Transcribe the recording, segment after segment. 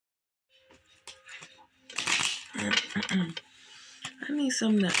I need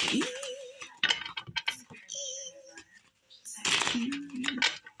something to eat.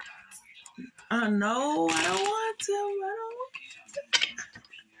 No, I don't want to. I don't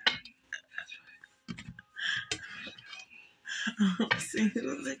want to. See who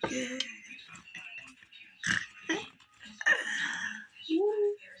look at.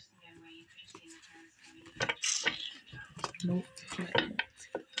 Nope.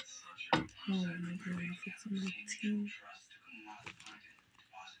 Oh my God, I fix my tea.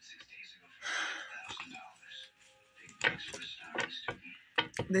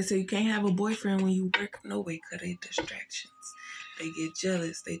 They say you can't have a boyfriend when you work no way because they distractions. They get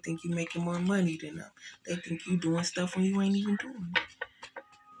jealous. They think you making more money than them. They think you doing stuff when you ain't even doing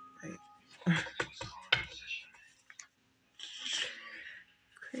it. Like,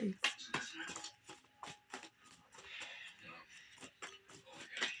 crazy.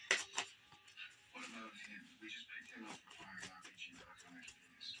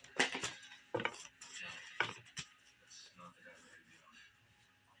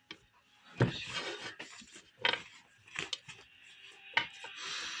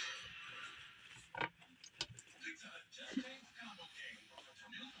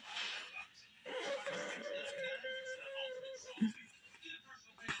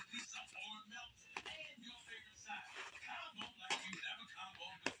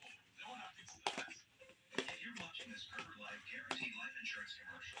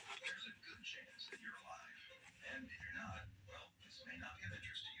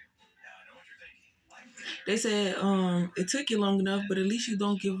 They said it took you long enough, but at least you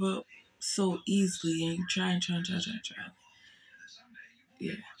don't give up so easily and you try.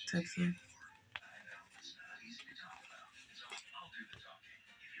 Yeah, type thing.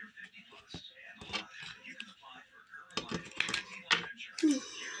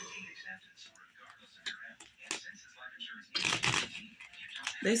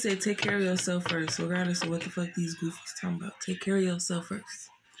 They say take care of yourself first, regardless of what the fuck these goofies talking about. Take care of yourself first.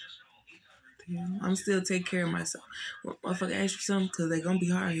 Yeah, I'm still taking care of myself. Motherfucker ask you something because they gonna be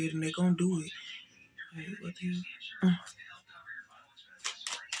hard-headed and they gonna do it. Like, what the hell?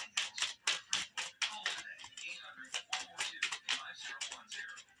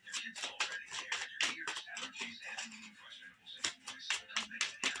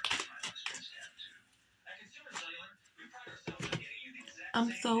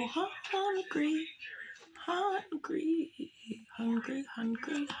 I'm so hungry. Hungry.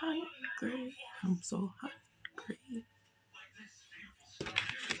 I'm so hungry.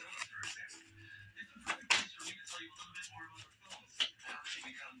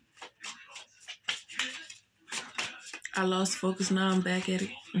 I lost focus, now I'm back at it.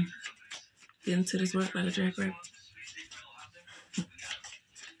 Getting to this work like a jackrabbit.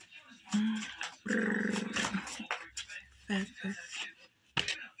 Fast.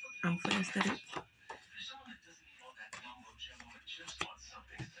 I'm fast at it.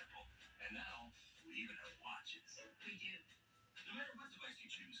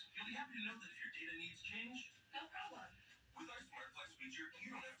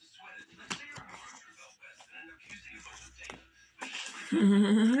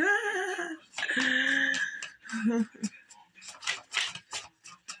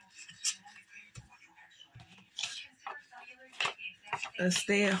 A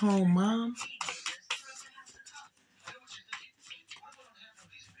stay-at-home mom.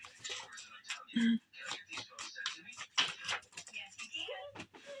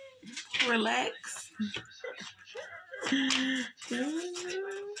 Relax.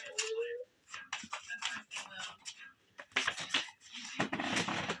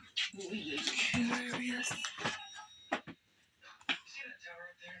 Curious.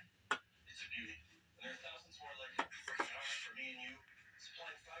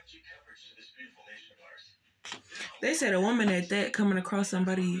 They said a woman at that coming across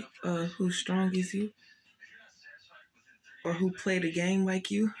somebody who's strong as you or who played a game like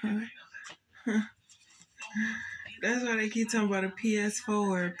you. That's why they keep talking about a PS4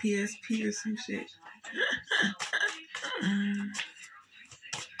 or a PSP or some shit.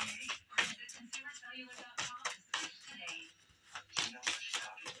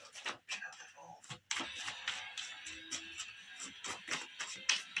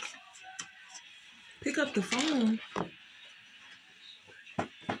 Pick up the phone.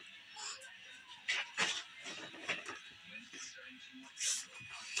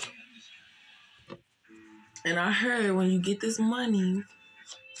 And I heard when you get this money,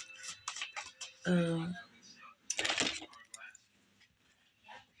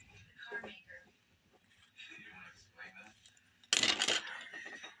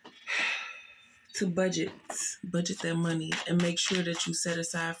 to budget that money and make sure that you set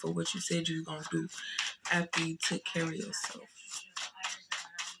aside for what you said you were going to do after you took care of yourself.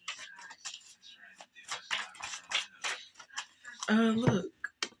 Look,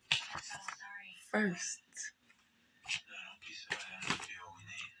 first,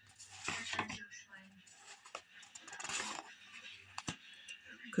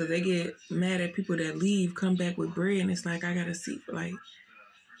 because they get mad at people that leave, come back with bread, and it's like, I got to see, like,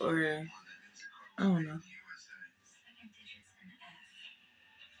 or, I don't know.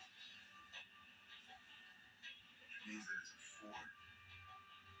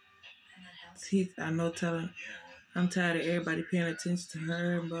 I know telling, I'm tired of everybody paying attention to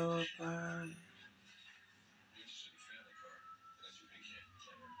her and blah, blah, blah.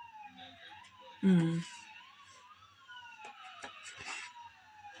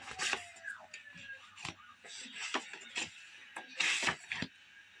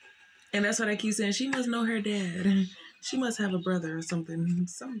 And that's what I keep saying. She must know her dad. She must have a brother or something.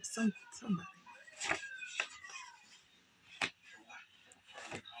 Somebody.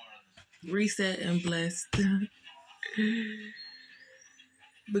 Reset and blessed.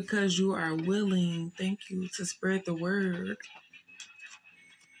 Because you are willing, thank you, to spread the word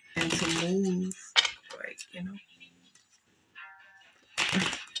and to move. Like, you know.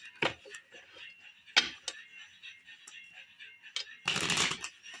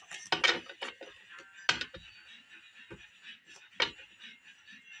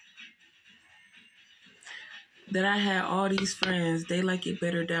 That I had all these friends, they like it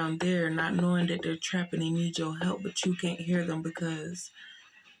better down there, not knowing that they're trapped and they need your help, but you can't hear them because,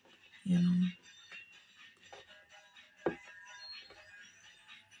 you know.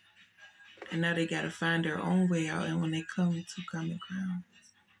 And now they got to find their own way out, and when they come to common ground.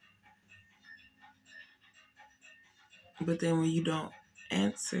 But then when you don't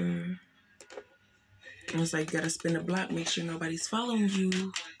answer, it's like you got to spin the block, make sure nobody's following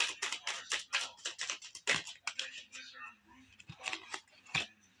you.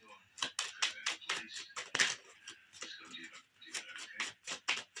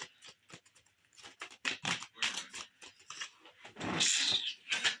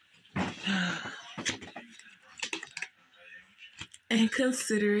 And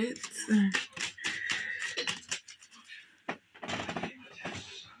consider it.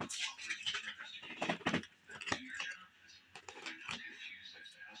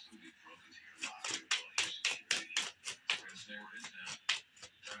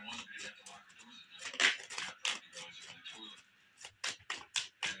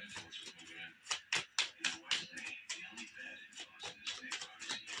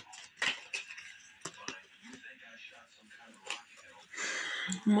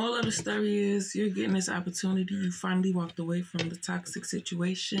 Moral of the story is you're getting this opportunity. You finally walked away from the toxic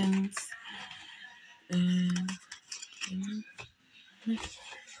situations. And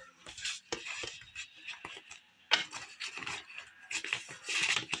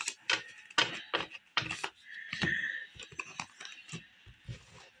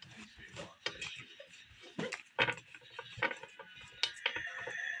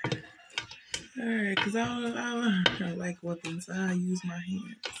alright, because I don't like weapons. I use my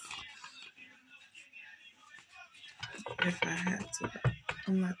hands if I have to.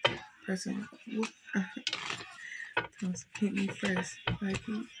 I'm not the person who hit me first. Like,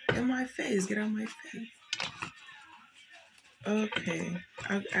 in my face. Get out my face. Okay.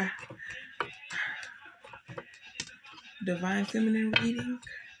 Divine Feminine reading.